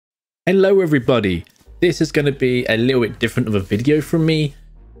Hello everybody, this is going to be a little bit different of a video from me.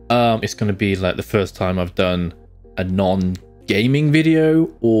 It's going to be like the first time I've done a non-gaming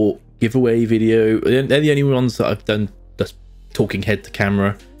video or giveaway video. They're the only ones that I've done just talking head to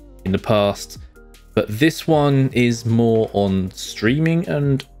camera in the past, but this one is more on streaming,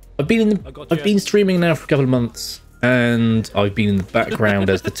 and I've been streaming now for a couple of months, and I've been in the background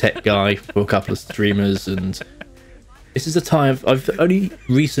as the tech guy for a couple of streamers, and this is the time I've only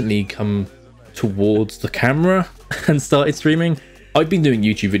recently come towards the camera and started streaming. I've been doing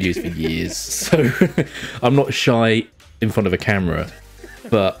YouTube videos for years, so I'm not shy in front of a camera,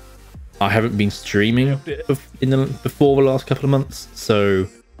 but I haven't been streaming before the last couple of months. So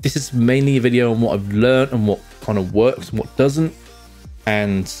this is mainly a video on what I've learned and what kind of works and what doesn't,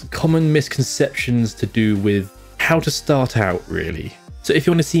 and common misconceptions to do with how to start out, really. So if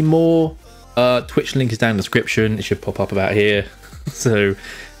you want to see more, Twitch link is down in the description. It should pop up about here. So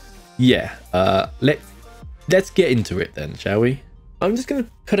yeah, let's get into it then, shall we? I'm just gonna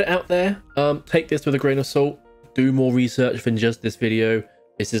put it out there. Take this with a grain of salt. Do more research than just this video.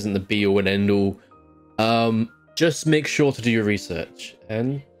 This isn't the be all and end all. Just make sure to do your research,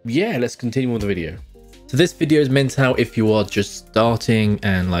 and yeah, let's continue with the video. So this video is meant out if you are just starting,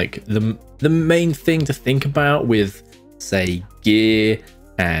 and like the main thing to think about with, say, gear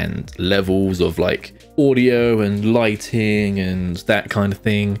and levels of like audio and lighting and that kind of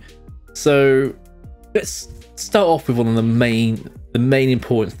thing. So let's start off with one of the main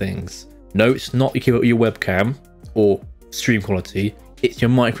important things. No, it's not your webcam or stream quality, it's your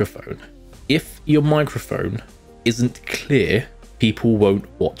microphone. If your microphone isn't clear, people won't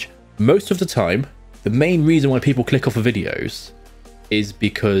watch. Most of the time, the main reason why people click off of videos is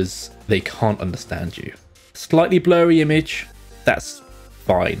because they can't understand you. Slightly blurry image, that's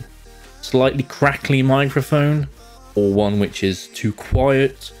fine. Slightly crackly microphone, or one which is too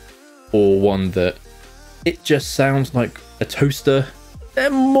quiet, or one that it just sounds like a toaster, they're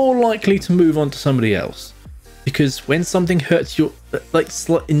more likely to move on to somebody else. Because when something hurts your, like,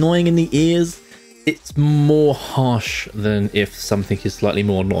 slightly annoying in the ears, it's more harsh than if something is slightly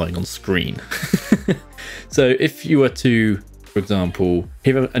more annoying on screen. So if you were to, for example,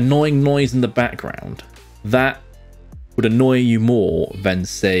 hear an annoying noise in the background, that would annoy you more than,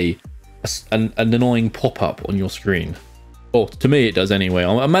 say, an annoying pop-up on your screen. Or to me it does anyway.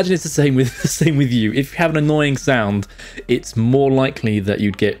 I imagine it's the same with you. If you have an annoying sound, it's more likely that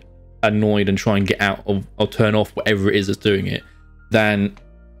you'd get annoyed and try and get out of, or turn off whatever it is that's doing it, than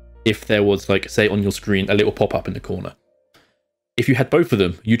if there was, like, say on your screen, a little pop-up in the corner. If you had both of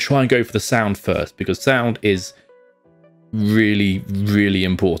them, you try and go for the sound first, because sound is really, really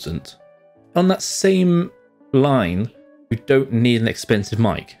important. On that same line, you don't need an expensive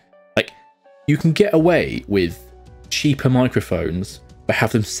mic. Like, you can get away with cheaper microphones but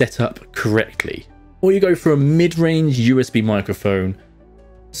have them set up correctly, or you go for a mid-range USB microphone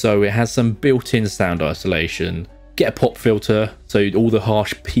so it has some built-in sound isolation. Get a pop filter so all the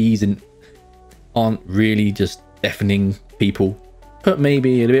harsh P's aren't really just deafening people. Put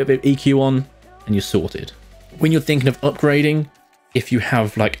maybe a little bit of EQ on and you're sorted. When you're thinking of upgrading, if you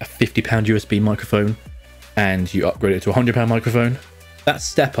have like a £50 USB microphone and you upgrade it to a £100 microphone, that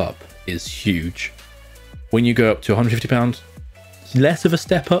step up is huge. When you go up to £150, it's less of a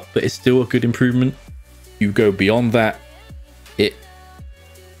step up, but it's still a good improvement. You go beyond that, it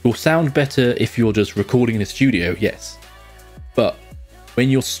will sound better if you're just recording in a studio, yes. But when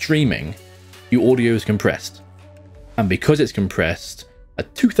you're streaming, your audio is compressed. And because it's compressed, a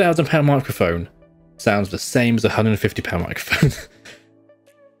 £2,000 microphone sounds the same as a £150 microphone.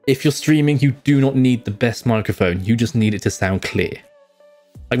 If you're streaming, you do not need the best microphone, you just need it to sound clear.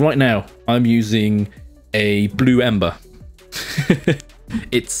 Like right now, I'm using a Blue Ember.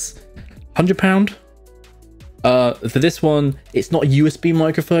 It's £100. For this one, it's not a USB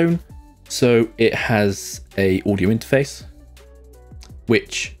microphone, so it has a audio interface,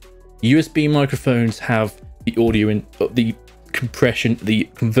 which USB microphones have the audio in, the compression, the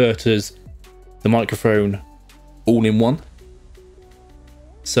converters, the microphone all in one.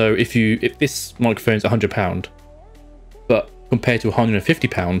 So if this microphone is £100, but compared to a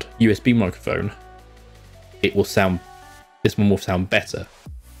 £150 USB microphone, it will sound, this one will sound better,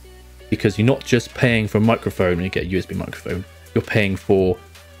 because you're not just paying for a microphone when you get a USB microphone, you're paying for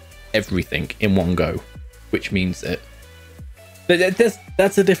everything in one go, which means that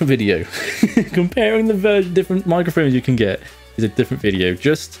that's a different video. Comparing the different microphones you can get is a different video.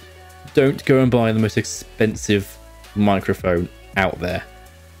 Just don't go and buy the most expensive microphone out there,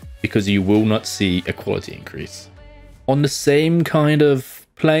 because you will not see a quality increase. On the same kind of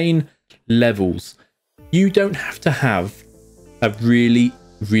plane, levels. You don't have to have a really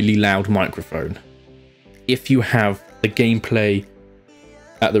really loud microphone. If you have the gameplay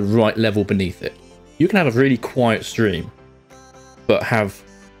at the right level beneath it, you can have a really quiet stream, but have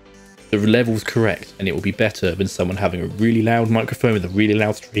the levels correct, and it will be better than someone having a really loud microphone with a really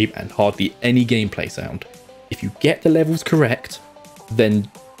loud stream and hardly any gameplay sound. If you get the levels correct,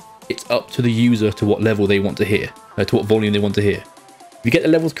 then it's up to the user to what level they want to hear, to what volume they want to hear. If you get the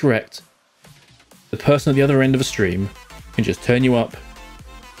levels correct, the person at the other end of a stream can just turn you up,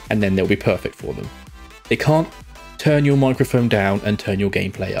 and then they'll be perfect for them. They can't turn your microphone down and turn your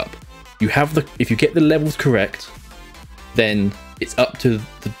gameplay up. If you get the levels correct, then it's up to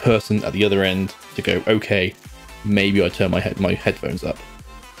the person at the other end to go, okay, maybe I turn my headphones up,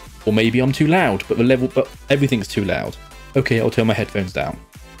 or maybe I'm too loud, but everything's too loud. Okay, I'll turn my headphones down.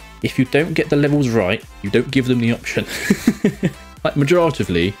 If you don't get the levels right, you don't give them the option. Like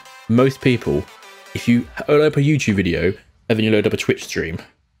majoritively, most people, if you load up a YouTube video and then you load up a Twitch stream,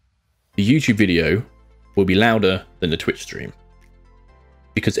 the YouTube video will be louder than the Twitch stream,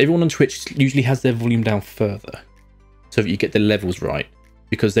 because everyone on Twitch usually has their volume down further so that you get the levels right,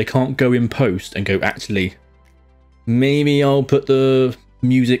 because they can't go in post and go, actually, maybe I'll put the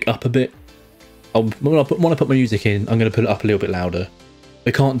music up a bit. When I put my music in, I'm going to put it up a little bit louder.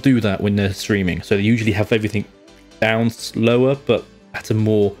 They can't do that when they're streaming, so they usually have everything down slower, but at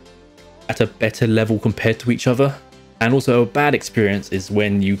a better level compared to each other. And also a bad experience is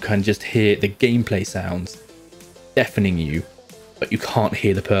when you can just hear the gameplay sounds deafening you, but you can't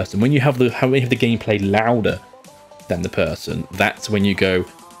hear the person. When you have the gameplay louder than the person, that's when you go,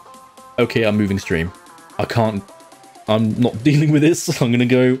 okay, I'm moving stream. I'm not dealing with this. I'm gonna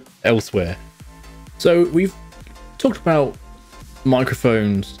go elsewhere. So we've talked about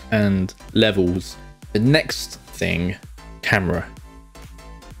microphones and levels. The next thing, camera.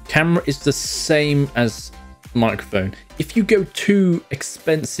 Camera is the same as microphone. If you go too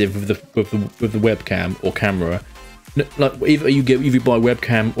expensive with the webcam or camera, like either you buy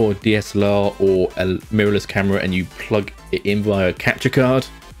webcam or DSLR or a mirrorless camera and you plug it in via a capture card,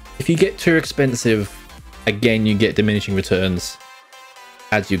 if you get too expensive, again you get diminishing returns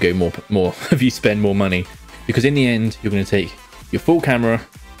as you go more if you spend more money, because in the end you're going to take your full camera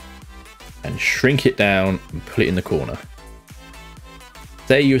and shrink it down and put it in the corner.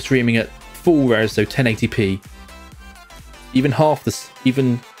 Say you're streaming at full res, so 1080p,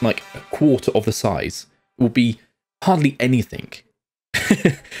 even like a quarter of the size will be hardly anything.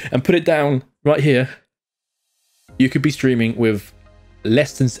 And put it down right here, you could be streaming with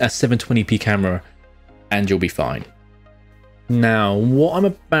less than a 720p camera and you'll be fine. Now, what I'm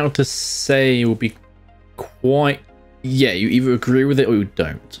about to say will be quite, yeah, you either agree with it or you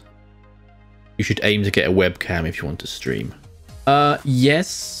don't. You should aim to get a webcam if you want to stream.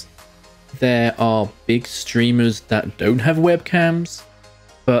 Yes, there are big streamers that don't have webcams,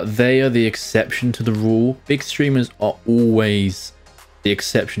 but they are the exception to the rule. Big streamers are always the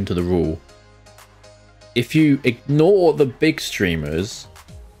exception to the rule. If you ignore the big streamers,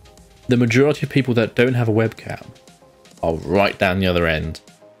 the majority of people that don't have a webcam are right down the other end.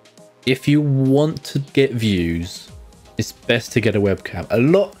 If you want to get views, it's best to get a webcam.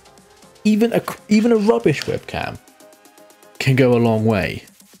 Even a rubbish webcam can go a long way.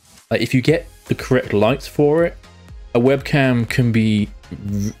 Like if you get the correct lights for it, a webcam can be,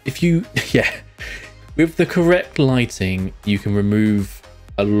 with the correct lighting, you can remove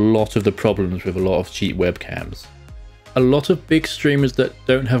a lot of the problems with a lot of cheap webcams. A lot of big streamers that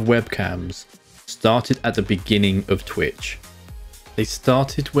don't have webcams started at the beginning of Twitch. They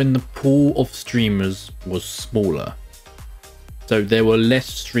started when the pool of streamers was smaller. So there were less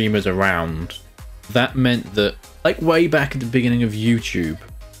streamers around. That meant that, like way back at the beginning of YouTube,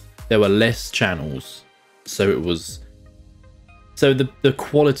 there were less channels. So the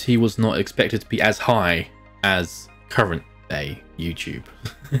quality was not expected to be as high as current day YouTube.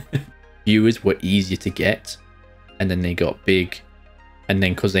 Viewers were easier to get, and then they got big, and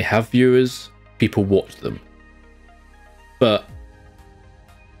then because they have viewers, people watch them. But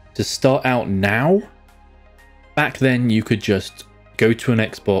to start out now, back then you could just go to an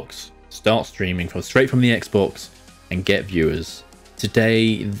Xbox, start streaming straight from the Xbox and get viewers.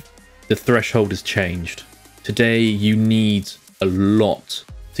 Today the threshold has changed. Today you need a lot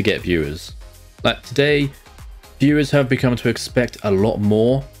to get viewers. Like today, viewers have become to expect a lot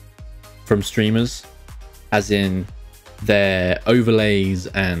more from streamers, as in their overlays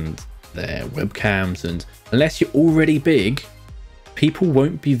and their webcams, and unless you're already big, people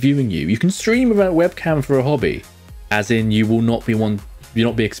won't be viewing you. You can stream without a webcam for a hobby, as in you'll not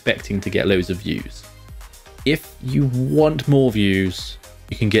be expecting to get loads of views. If you want more views,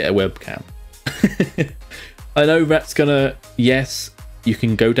 you can get a webcam. I know that's gonna, yes, you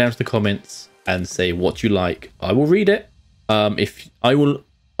can go down to the comments and say what you like. I will read it. I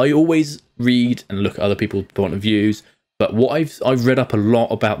always read and look at other people's point of views, but what I've read up a lot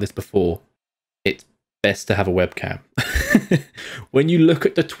about this before. It's best to have a webcam. When you look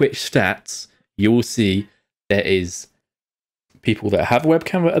at the Twitch stats, you will see there is people that have a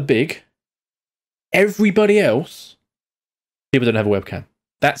webcam that are big. Everybody else, people don't have a webcam.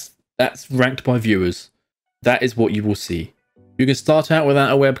 That's ranked by viewers. That is what you will see. You can start out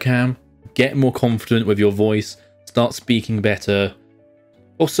without a webcam, get more confident with your voice, start speaking better.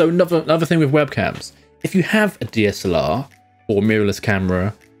 Also, another thing with webcams, if you have a DSLR or mirrorless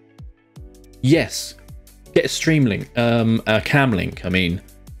camera, yes, get a Streamlink, a Cam Link, I mean,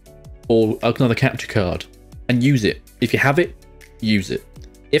 or another capture card, and use it. If you have it, use it.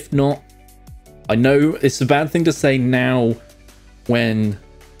 If not, I know it's a bad thing to say now when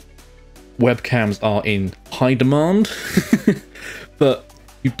webcams are in high demand, but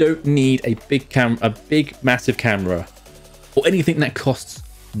you don't need a big massive camera or anything that costs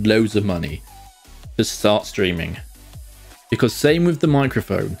loads of money to start streaming, because same with the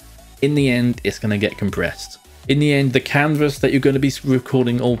microphone, in the end it's going to get compressed. In the end, the canvas that you're going to be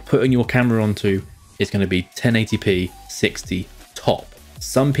recording or putting your camera onto is going to be 1080p 60 top.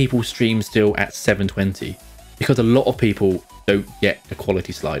 Some people stream still at 720 because a lot of people don't get the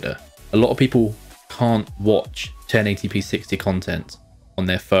quality slider. A lot of people can't watch 1080p 60 content on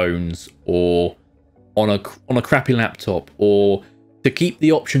their phones or on a crappy laptop, or to keep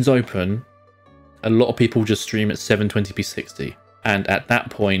the options open, a lot of people just stream at 720p 60, and at that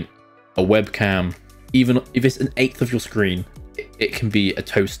point a webcam, even if it's an eighth of your screen, it can be a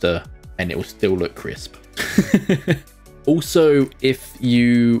toaster and it will still look crisp. Also, if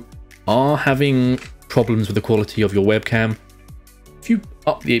you are having problems with the quality of your webcam, if you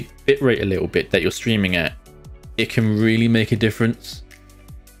up the bitrate a little bit that you're streaming at, it can really make a difference.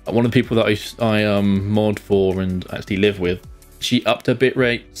 One of the people that I mod for and actually live with, she upped her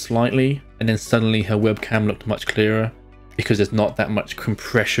bitrate slightly, and then suddenly her webcam looked much clearer because there's not that much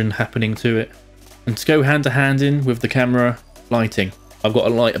compression happening to it. And to go hand to hand in with the camera, lighting. I've got a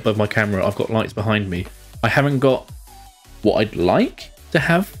light above my camera, I've got lights behind me. I haven't got what I'd like to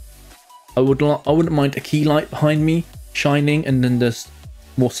have. I wouldn't mind a key light behind me shining, and then there's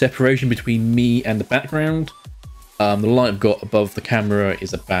more separation between me and the background. The light I've got above the camera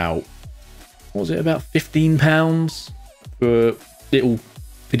is about, what was it, about £15 for a little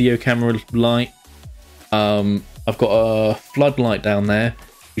video camera light. I've got a floodlight down there,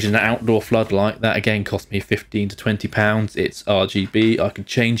 which is an outdoor floodlight. That again cost me £15 to £20. It's RGB. I can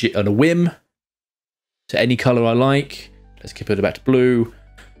change it on a whim to any color I like. Let's keep it back to blue.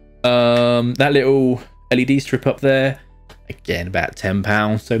 That little LED strip up there, again about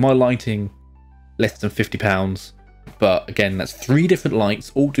 £10. So my lighting, less than £50. But again, that's 3 different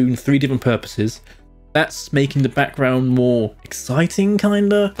lights, all doing 3 different purposes. That's making the background more exciting,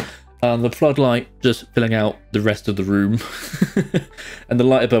 kinda. The floodlight just filling out the rest of the room. And the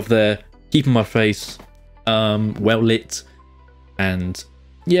light above there, keeping my face well lit. And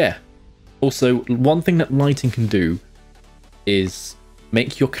yeah. Also, one thing that lighting can do is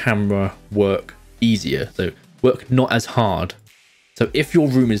make your camera work easier. So work not as hard. So if your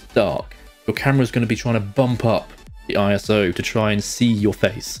room is dark, your camera is going to be trying to bump up the ISO to try and see your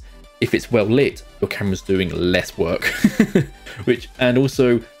face. If it's well lit, your camera's doing less work. And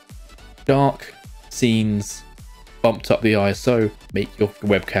also dark scenes bumped up the ISO make your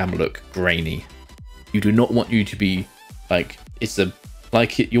webcam look grainy. You do not want you to be like,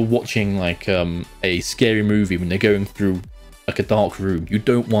 you're watching like a scary movie when they're going through like a dark room. You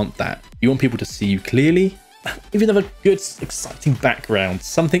don't want that. You want people to see you clearly. Even have a good, exciting background,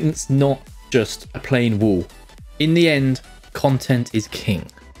 something that's not just a plain wall. In the end, content is king.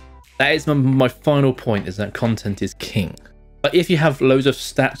 That is my final point, is that content is king. But if you have loads of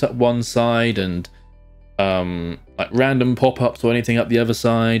stats up one side and like random pop-ups or anything up the other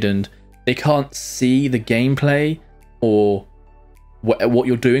side, and they can't see the gameplay or what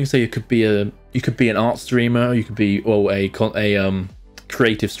you're doing, so you could be an art streamer, you could be a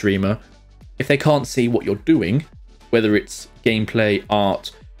creative streamer. If they can't see what you're doing, whether it's gameplay,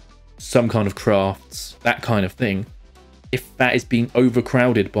 art, some kind of crafts, that kind of thing, if that is being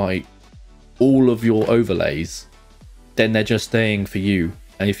overcrowded by all of your overlays, then they're just staying for you.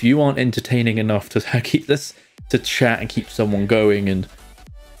 And if you aren't entertaining enough to keep this, to chat and keep someone going and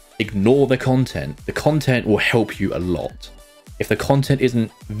ignore the content will help you a lot. If the content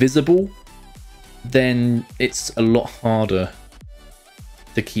isn't visible, then it's a lot harder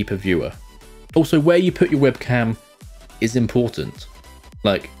to keep a viewer. Also, where you put your webcam is important.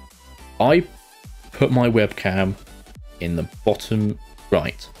 Like, I put my webcam in the bottom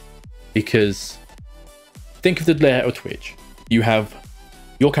right, because think of the layout of Twitch. You have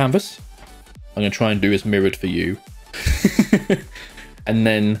your canvas. I'm going to try and do this mirrored for you. And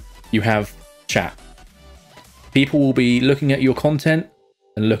then you have chat. People will be looking at your content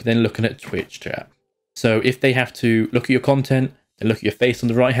and then looking at Twitch chat. So if they have to look at your content and look at your face on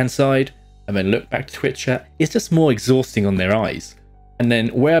the right hand side and then look back to Twitch chat, it's just more exhausting on their eyes. And then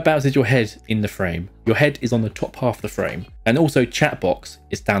whereabouts is your head in the frame? Your head is on the top half of the frame, and also chat box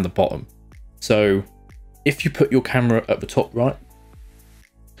is down the bottom. So if you put your camera at the top right,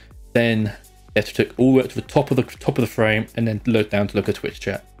 then you have to take all the way up to the top of the frame and then look down to look at Twitch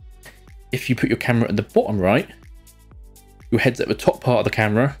chat. If you put your camera at the bottom right, your head's at the top part of the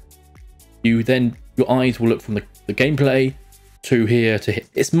camera. Your eyes will look from the gameplay to here to here.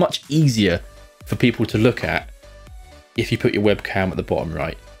 It's much easier for people to look at if you put your webcam at the bottom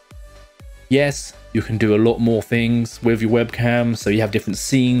right. Yes, you can do a lot more things with your webcam. So you have different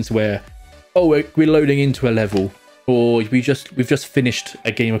scenes where, oh, we're loading into a level, or we've just finished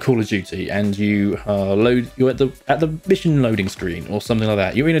a game of Call of Duty and you're at the mission loading screen or something like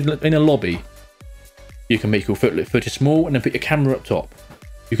that. You're in a lobby. You can make your footage small and then put your camera up top.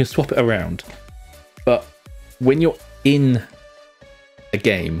 You can swap it around. But when you're in a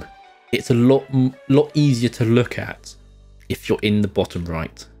game, it's a lot easier to look at if you're in the bottom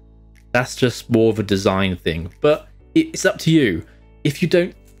right. That's just more of a design thing, but it's up to you. If you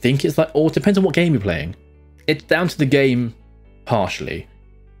don't think it's like, or it depends on what game you're playing. It's down to the game partially.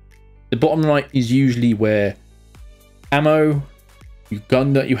 The bottom right is usually where ammo, your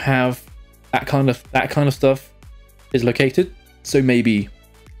gun that you have, that kind of stuff is located. So maybe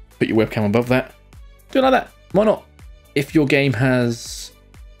put your webcam above that. Do it like that. Why not? If your game has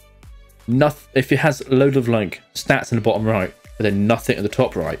if it has a load of like stats in the bottom right, but then nothing at the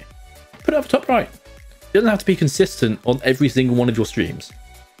top right, put it up the top right. It doesn't have to be consistent on every single one of your streams.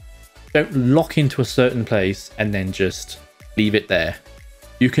 Don't lock into a certain place and then just leave it there.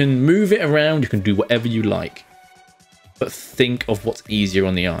 You can move it around, you can do whatever you like, but think of what's easier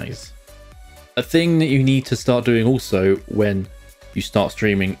on the eyes. A thing that you need to start doing also when you start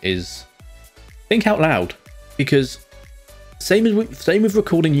streaming is think out loud, because same with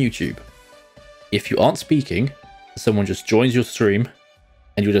recording YouTube. If you aren't speaking, someone just joins your stream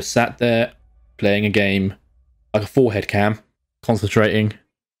and you're just sat there playing a game like a forehead cam, concentrating,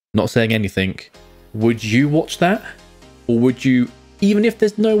 not saying anything, would you watch that? Or would you, even if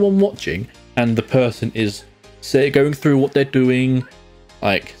there's no one watching and the person is going through what they're doing,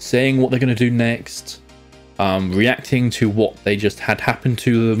 like saying what they're going to do next, reacting to what they just had happen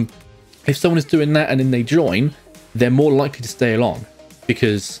to them, if someone is doing that and then they join, they're more likely to stay along.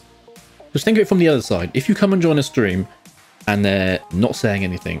 Because just think of it from the other side. If you come and join a stream and they're not saying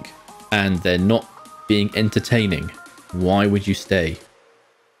anything and they're not being entertaining, why would you stay?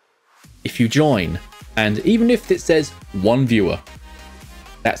 If you join, and even if it says one viewer,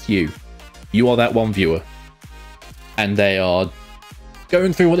 that's you. You are that one viewer. And they are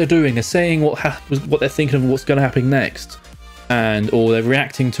going through what they're doing. They're saying what they're thinking of what's going to happen next. Or they're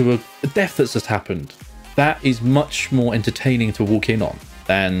reacting to a death that's just happened. That is much more entertaining to walk in on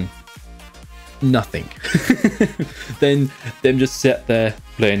than nothing. Then them just sit there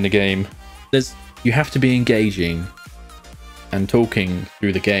playing the game. You have to be engaging and talking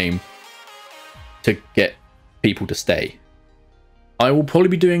through the game to get people to stay. I will probably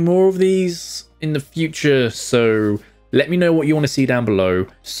be doing more of these in the future, so let me know what you want to see down below.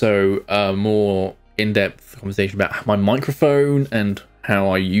 So more in-depth conversation about my microphone and how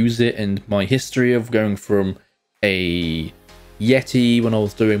I use it and my history of going from a Yeti when I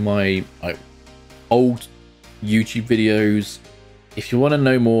was doing my old YouTube videos. If you want to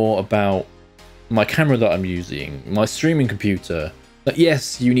know more about my camera that I'm using, my streaming computer, but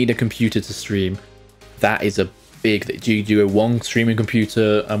yes, you need a computer to stream. That is a big thing. Do you do one streaming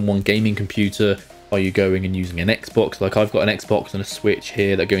computer and one gaming computer? Are you going and using an Xbox? Like I've got an Xbox and a Switch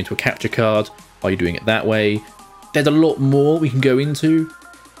here that go into a capture card. Are you doing it that way? There's a lot more we can go into.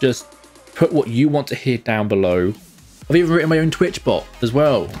 Just put what you want to hear down below. I've even written my own Twitch bot as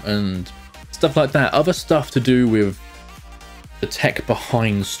well and stuff like that. Other stuff to do with the tech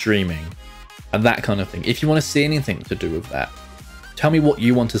behind streaming and that kind of thing. If you want to see anything to do with that, tell me what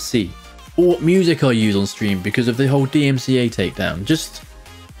you want to see. Or what music I use on stream because of the whole DMCA takedown. Just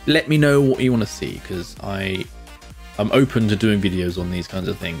let me know what you want to see, because I'm open to doing videos on these kinds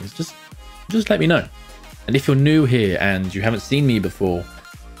of things. Just let me know. And if you're new here and you haven't seen me before,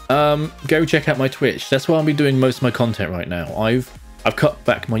 go check out my Twitch. That's where I'll be doing most of my content right now. I've cut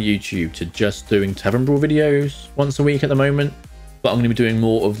back my YouTube to just doing Tavern Brawl videos once a week at the moment, but I'm going to be doing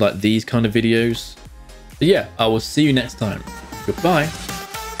more of like these kind of videos. So yeah, I will see you next time. Goodbye.